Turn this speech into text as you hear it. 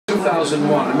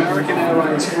2001, American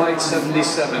Airlines Flight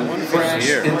 77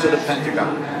 crashed into the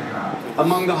Pentagon.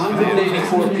 Among the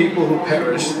 184 people who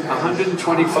perished,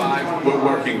 125 were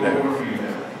working there.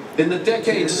 In the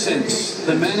decades since,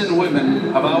 the men and women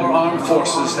of our armed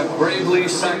forces have bravely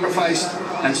sacrificed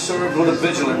and served with a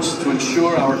vigilance to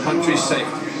ensure our country's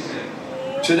safety.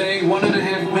 Today,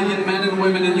 1.5 million men and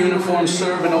women in uniform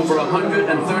serve in over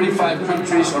 135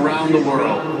 countries around the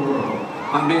world.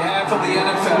 On behalf of the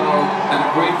NFL and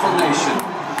a grateful nation,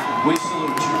 we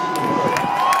salute you.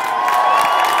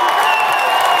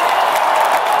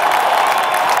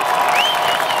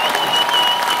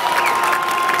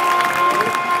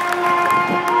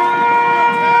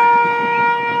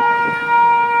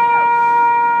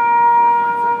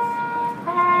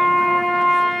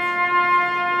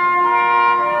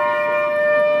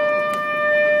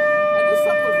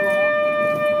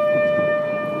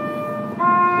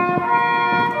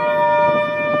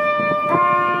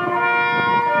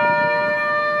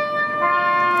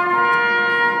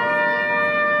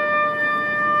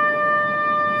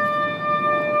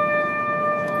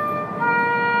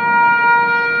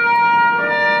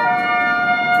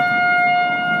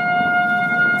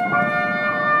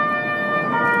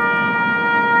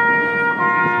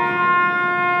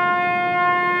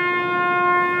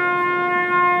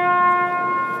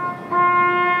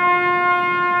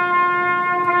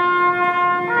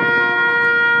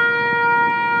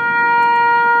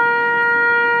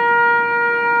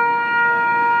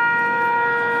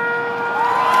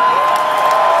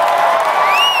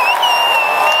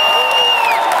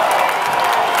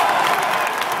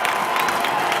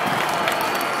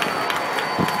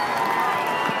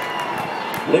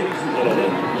 Ladies and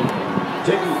gentlemen,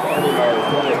 taking part in our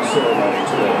flag ceremony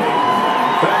today,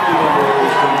 family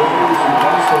members from those who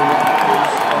lost their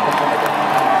lives at the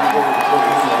Pentagon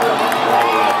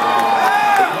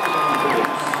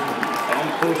and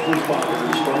first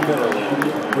responders from Maryland,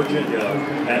 Virginia,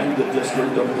 and the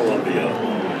District of Columbia.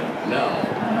 Now,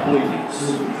 please,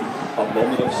 a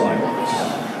moment of silence.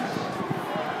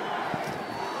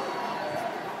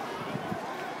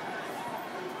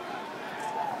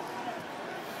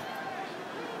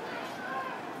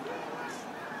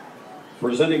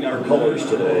 Presenting our colors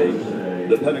today,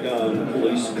 the Pentagon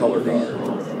Police Color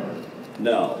Guard.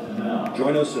 Now,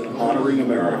 join us in honoring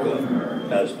America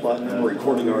as platinum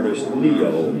recording artist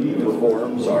Neo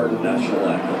performs our national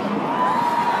anthem.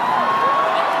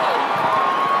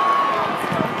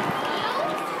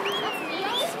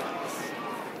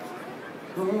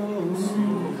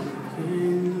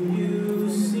 Can you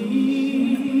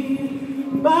see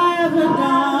by the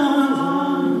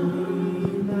dawn's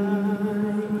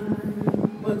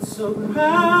light, so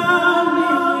proudly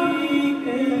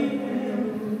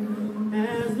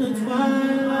as the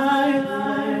twilight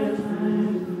light,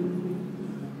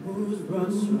 whose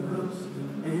rust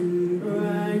and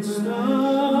bright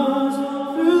stars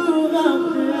through the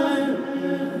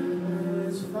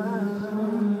perilous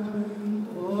fire,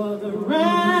 for the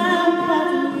rampart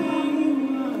we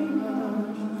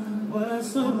watched was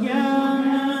so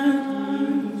gallantly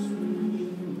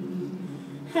sweet,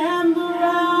 and the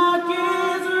rockets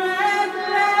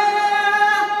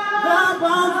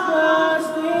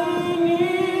bursting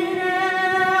in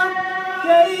air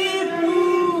gave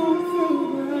proof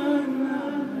through the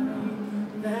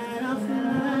night that our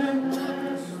flag was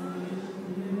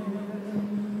there.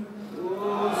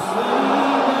 Oh, sing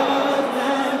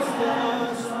that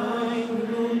star-spangled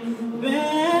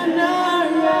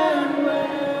banner yet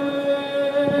waves.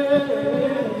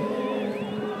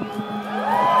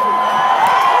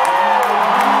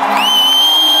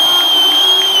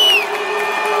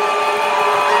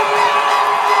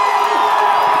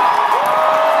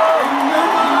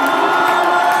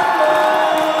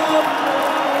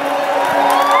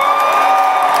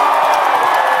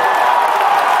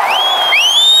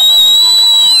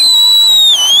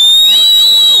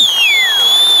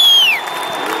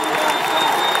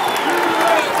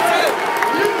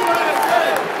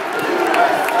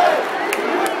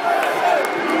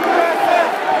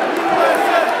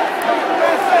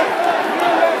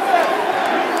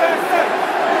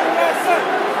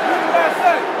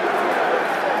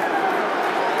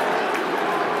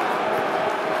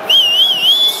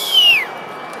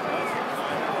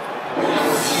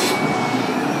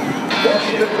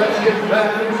 Redskins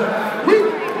fans,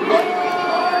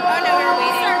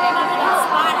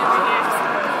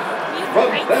 from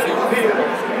Redskins Field,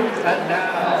 and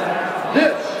now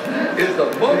this is the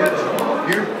moment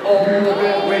you've all